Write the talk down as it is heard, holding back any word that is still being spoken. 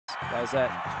Why is that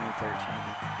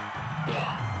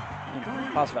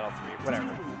 2013? Boss Battle 3, whatever.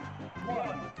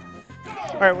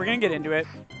 All right, we're going to get into it.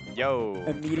 Yo.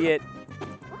 Immediate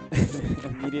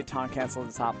taunt cancel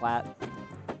to top lat.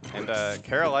 And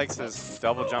Kero likes his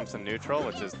double jumps in neutral,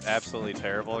 which is absolutely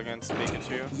terrible against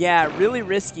Pikachu. Yeah, really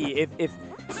risky.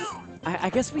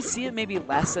 I guess we see it maybe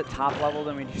less at top level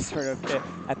than we do sort of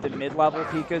at the mid-level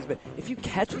Pikas, but if you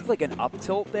catch with like an up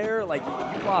tilt there, like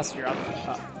you lost your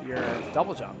your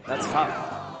double jump. That's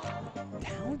tough.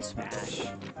 Down smash.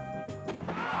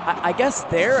 I guess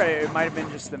there it might have been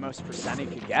just the most percent he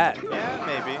could get. Yeah,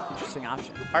 maybe. Interesting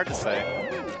option. Hard to say.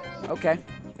 Okay.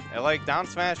 Like down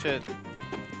smash it,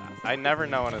 I never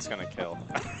know when it's gonna kill.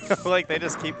 Like they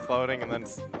just keep floating and then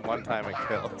one time it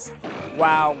kills.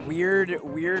 Wow, weird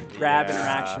grab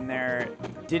interaction there.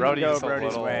 Didn't go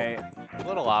Brody's way. A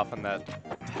little off in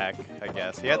that tech, I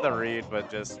guess. He had the read,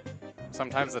 but just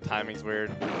sometimes the timing's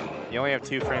weird. You only have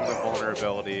 2 frames of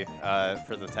vulnerability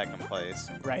for the tech in place.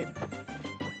 Right.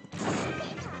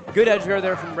 Good edge guard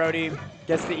there from Brody.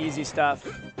 Gets the easy stuff.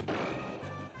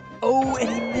 Oh, and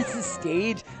he misses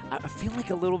stage. I feel like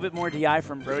a little bit more DI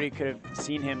from Brody could have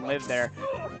seen him live there.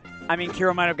 I mean,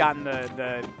 Kero might have gotten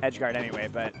the edge guard anyway,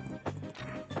 but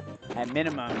at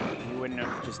minimum, he wouldn't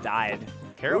have just died.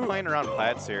 Kero playing around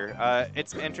plats here.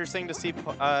 It's interesting to see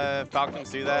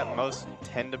Falcons do that. Most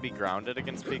tend to be grounded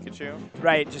against Pikachu.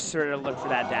 Right, just sort of look for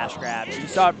that dash grab.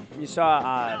 You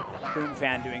saw Boom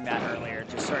Fan doing that earlier.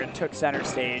 Just sort of took center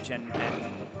stage and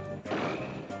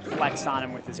flexed on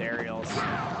him with his aerials.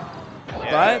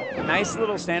 Yeah. But nice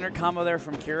little standard combo there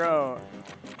from Kero.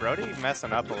 Brody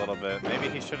messing up a little bit. Maybe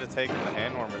he should have taken the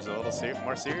hand warmers a little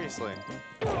more seriously.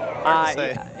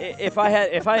 If I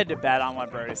had to bet on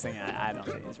what Brody's thinking, I don't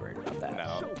think he's worried about that.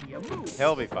 No,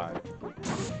 he'll be fine.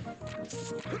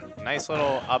 Nice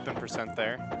little up in percent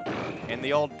there, and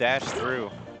the old dash through.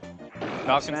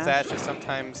 Falcon's dash is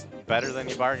sometimes better than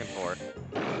you bargained for.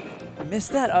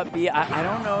 Missed that up B. I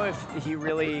don't know if he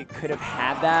really could have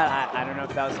had that. I don't know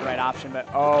if that was the right option,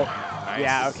 but nice.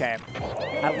 Yeah, okay.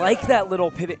 I like that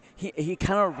little pivot. He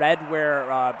kind of read where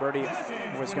Brody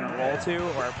was going to roll to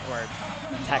or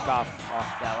tech off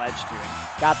that ledge to.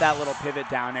 And got that little pivot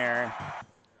down air.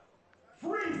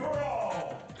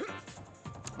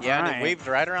 Yeah, and it weaved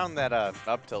right around that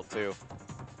up tilt too,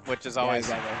 which is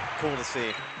always cool to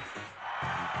see.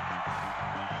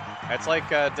 It's like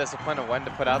discipline of when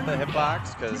to put out the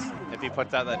hitbox, because if he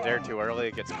puts out that dare too early,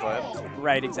 it gets clipped.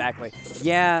 Right, exactly.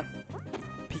 Yeah,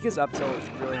 Pika's up tilt is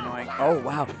really annoying. Oh,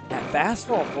 wow, that fast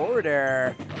fall forward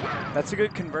air. That's a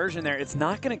good conversion there. It's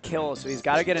not going to kill, so he's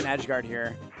got to get an edge guard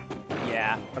here.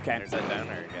 Yeah, okay. There's that down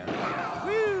air again.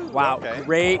 Woo! Wow,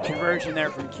 great conversion there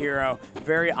from Kero.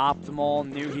 Very optimal,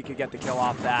 knew he could get the kill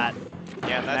off that.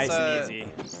 Yeah, that's nice and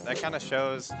easy. That kind of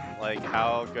shows like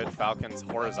how good Falcon's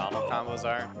horizontal combos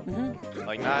are.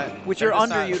 Like which are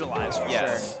underutilized for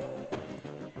sure.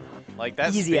 Like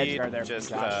that easy edge speed, guard there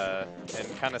just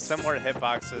and kind of similar to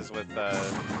hitboxes with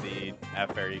the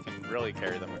F air, you can really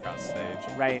carry them across the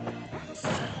stage. Right.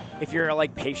 If you're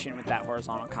like patient with that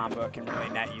horizontal combo, it can really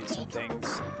net you some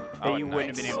things that you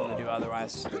wouldn't have been able to do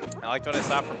otherwise. I liked what I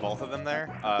saw from both of them there.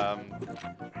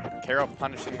 Kero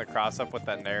punishing the cross up with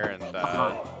that nair, and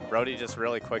Brody just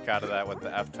really quick out of that with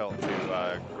the F tilt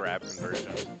to grab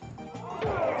conversion.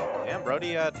 Yeah,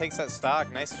 Brody takes that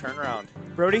stock. Nice turnaround.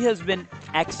 Brody has been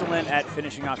excellent at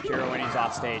finishing off Kero when he's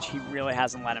off stage. He really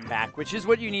hasn't let him back, which is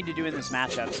what you need to do in this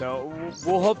matchup. So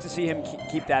we'll hope to see him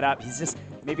keep that up. He's just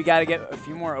maybe got to get a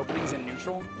few more openings in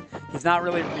neutral. He's not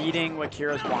really reading what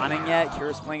Kero's wanting yet.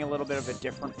 Kero's playing a little bit of a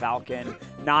different Falcon,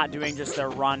 not doing just a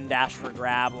run dash for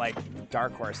grab like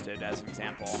Dark Horse did, as an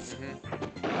example.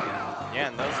 Yeah,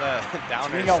 and those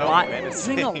down airs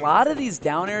seeing a lot of these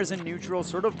down airs in neutral,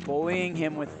 sort of bullying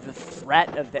him with the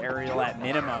threat of the aerial at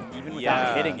minimum, even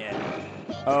without hitting it.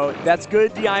 Oh, that's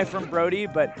good DI from Brody,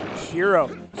 but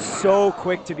Kero so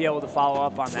quick to be able to follow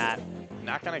up on that.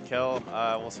 Not gonna kill.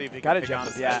 We'll see if he can pick up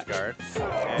this edge guard,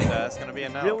 and it's gonna be a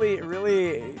no.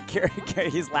 Really,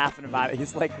 he's laughing about it.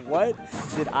 He's like, "What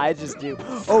did I just do?"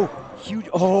 Oh, huge!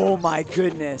 Oh my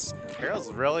goodness!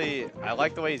 Kero's really. I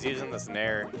like the way he's using this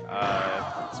nair.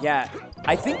 Yeah,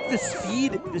 I think the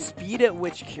speed at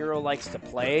which Kero likes to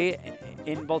play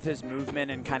in both his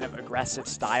movement and kind of aggressive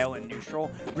style in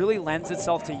neutral really lends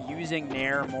itself to using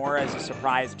nair more as a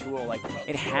surprise tool. Like,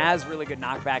 it has really good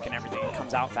knockback and everything. It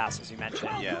comes out fast, as you mentioned.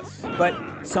 Yes. But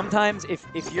sometimes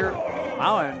if you're,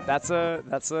 wow, and that's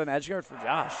an edge guard for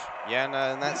Josh. Yeah,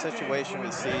 and in that situation,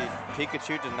 we see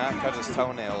Pikachu did not cut his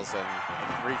toenails and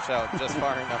reach out just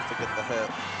far enough to get the hit.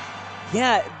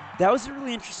 Yeah, That was a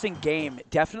really interesting game.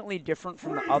 Definitely different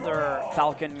from the other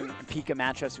Falcon Pika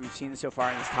matchups we've seen so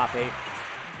far in this top 8.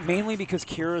 Mainly because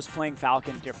Kero's playing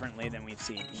Falcon differently than we've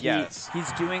seen. Yes.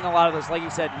 He's doing a lot of those, like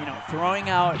you said, you know, throwing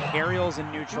out aerials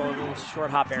and neutral, those short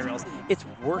hop aerials. It's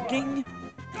working.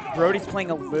 Brody's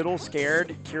playing a little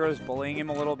scared. Kero's bullying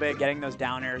him a little bit, getting those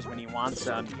down airs when he wants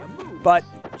them. But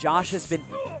Josh has been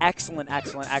excellent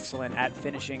at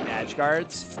finishing the edge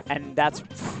guards, and that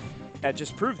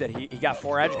just proved that he got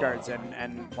 4 edge guards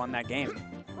and won that game.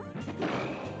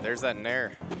 There's that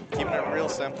nair. Keeping it real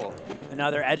simple.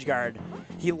 Another edge guard.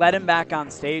 He led him back on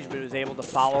stage, but was able to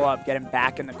follow up, get him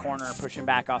back in the corner, push him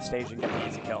back off stage, and get the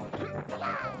easy kill.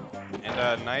 And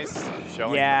a nice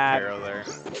showing from Kero there.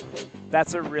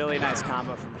 That's a really nice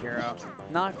combo from Kero.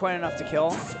 Not quite enough to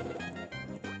kill.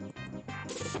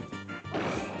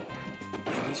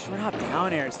 And these short hop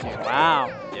down airs, dude.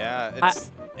 Wow. Yeah,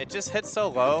 it just hits so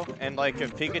low, and like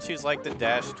if Pikachu's like the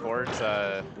dash towards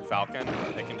Falcon,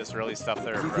 they can just really stuff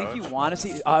their approach. Do you think you want to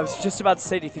see? I was just about to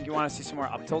say, do you think you want to see some more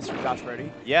up tilts from Josh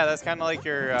Brody? Yeah, that's kind of like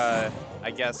your, I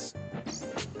guess,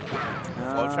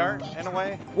 flowchart in a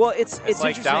way. Well, it's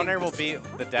like down air will beat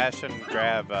the dash and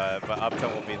grab, but up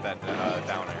tilt will beat that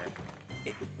down air.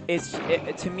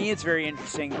 To me, it's very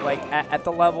interesting. Like at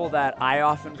the level that I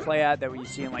often play at, that we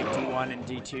see in like D1 and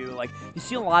D2, like you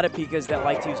see a lot of Pikas that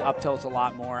like to use up tilts a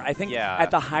lot more. I think at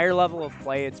the higher level of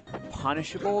play, it's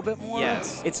punishable a bit more.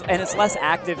 Yes. It's less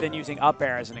active than using up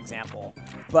air as an example.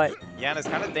 But yeah, and it's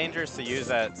kind of dangerous to use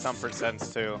at some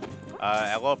percents too.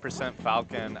 At low percent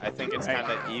Falcon, I think it's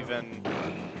kind of even.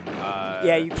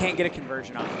 Yeah, you can't get a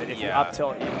conversion off of it if you up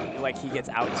tilt. Like he gets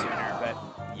out sooner, but.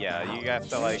 Yeah, you have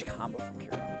to like. Combo from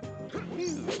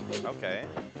Kero. Okay.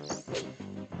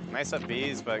 Nice up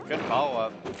Bs, but good follow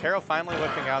up. Kero finally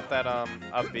whipping out that up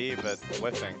B, but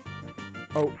whiffing.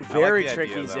 Oh, very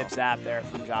tricky zip zap there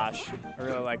from Josh. I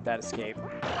really like that escape.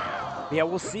 Yeah,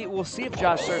 we'll see if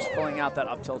Josh starts pulling out that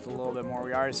up tilt a little bit more.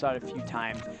 We already saw it a few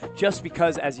times. Just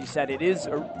because, as you said, it is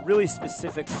a really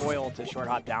specific foil to short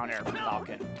hop down air from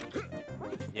Falcon.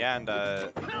 Yeah, and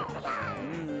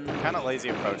kind of lazy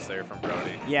approach there from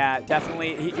Brody. Yeah,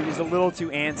 definitely. He was a little too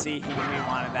antsy. He knew he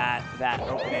wanted that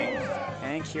opening.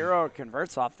 And Kero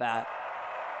converts off that.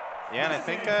 Yeah, and I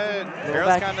think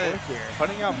Kero's kind of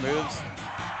putting out moves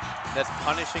that's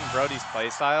punishing Brody's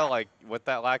playstyle, like with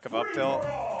that lack of up tilt.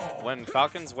 When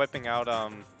Falcon's whipping out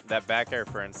that back air,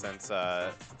 for instance,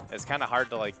 it's kind of hard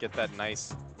to like get that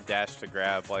nice dash to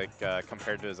grab, like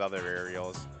compared to his other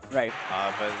aerials. Right.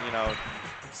 But you know,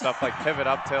 stuff like pivot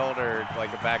up tilt or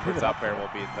like a backwards up air will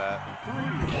beat that.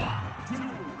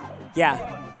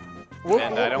 Yeah.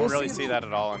 And I don't really see that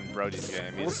at all in Brody's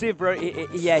game. We'll see if Brody,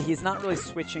 yeah, he's not really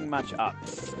switching much up,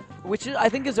 which I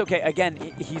think is okay. Again,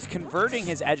 he's converting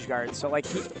his edge guard, so like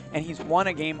he's won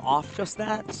a game off just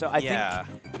that. So I think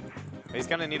he's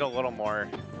gonna need a little more.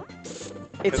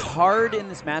 It's hard in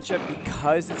this matchup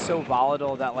because it's so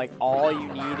volatile that like all you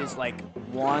need is like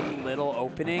one little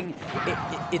opening.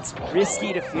 It's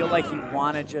risky to feel like you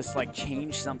want to just like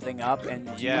change something up and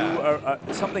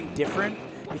do something different.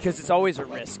 Because it's always a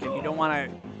risk, and you don't want to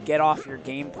get off your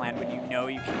game plan when you know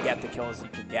you can get the kills you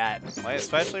can get. Like,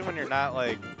 especially when you're not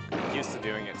like used to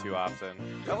doing it too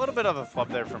often. A little bit of a flub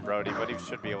there from Brody, but he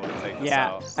should be able to take this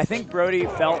out. I think Brody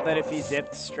felt that if he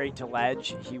zipped straight to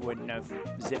ledge, he wouldn't have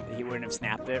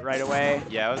snapped it right away.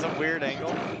 Yeah, it was a weird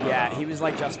angle. Yeah, he was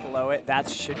like just below it. That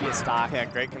should be a stock. Yeah,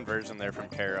 great conversion there from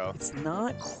Kero. It's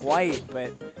not quite,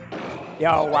 but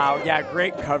yeah, oh wow, yeah,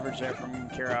 great coverage there from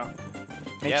Kero.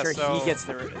 Make sure he gets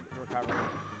the recovery.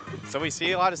 So we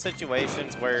see a lot of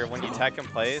situations where when you tech in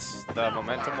place, the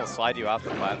momentum will slide you off the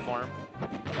platform.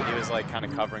 He was like kind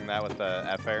of covering that with the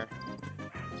F air.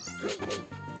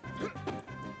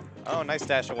 Oh, nice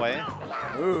dash away.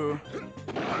 Ooh.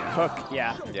 Hook,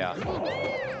 yeah. Yeah.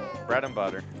 Bread and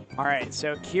butter. All right,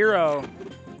 so Kero,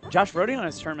 Josh Brody on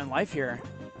his tournament life here.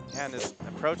 Yeah, and his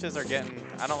approaches are getting,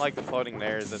 I don't like the floating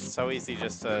theirs. It's so easy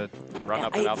just to run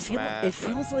up and up smash. It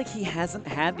feels like he hasn't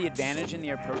had the advantage in the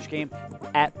approach game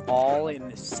at all in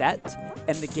the set.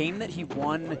 And the game that he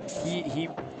won, he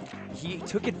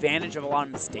took advantage of a lot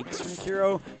of mistakes from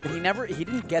Kero, but he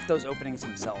didn't get those openings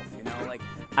himself, you know? Like,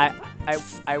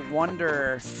 I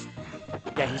wonder,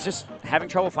 yeah, he's just having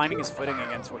trouble finding his footing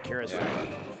against what Kero's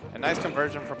doing. A nice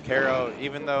conversion from Kero,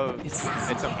 even though it's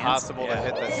impossible to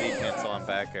hit the Z cancel on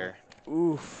back air.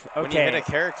 Oof, okay. When you hit a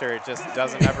character, it just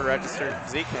doesn't ever register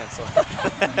Z cancel.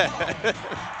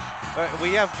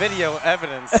 We have video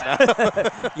evidence now.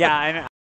 Yeah, I know.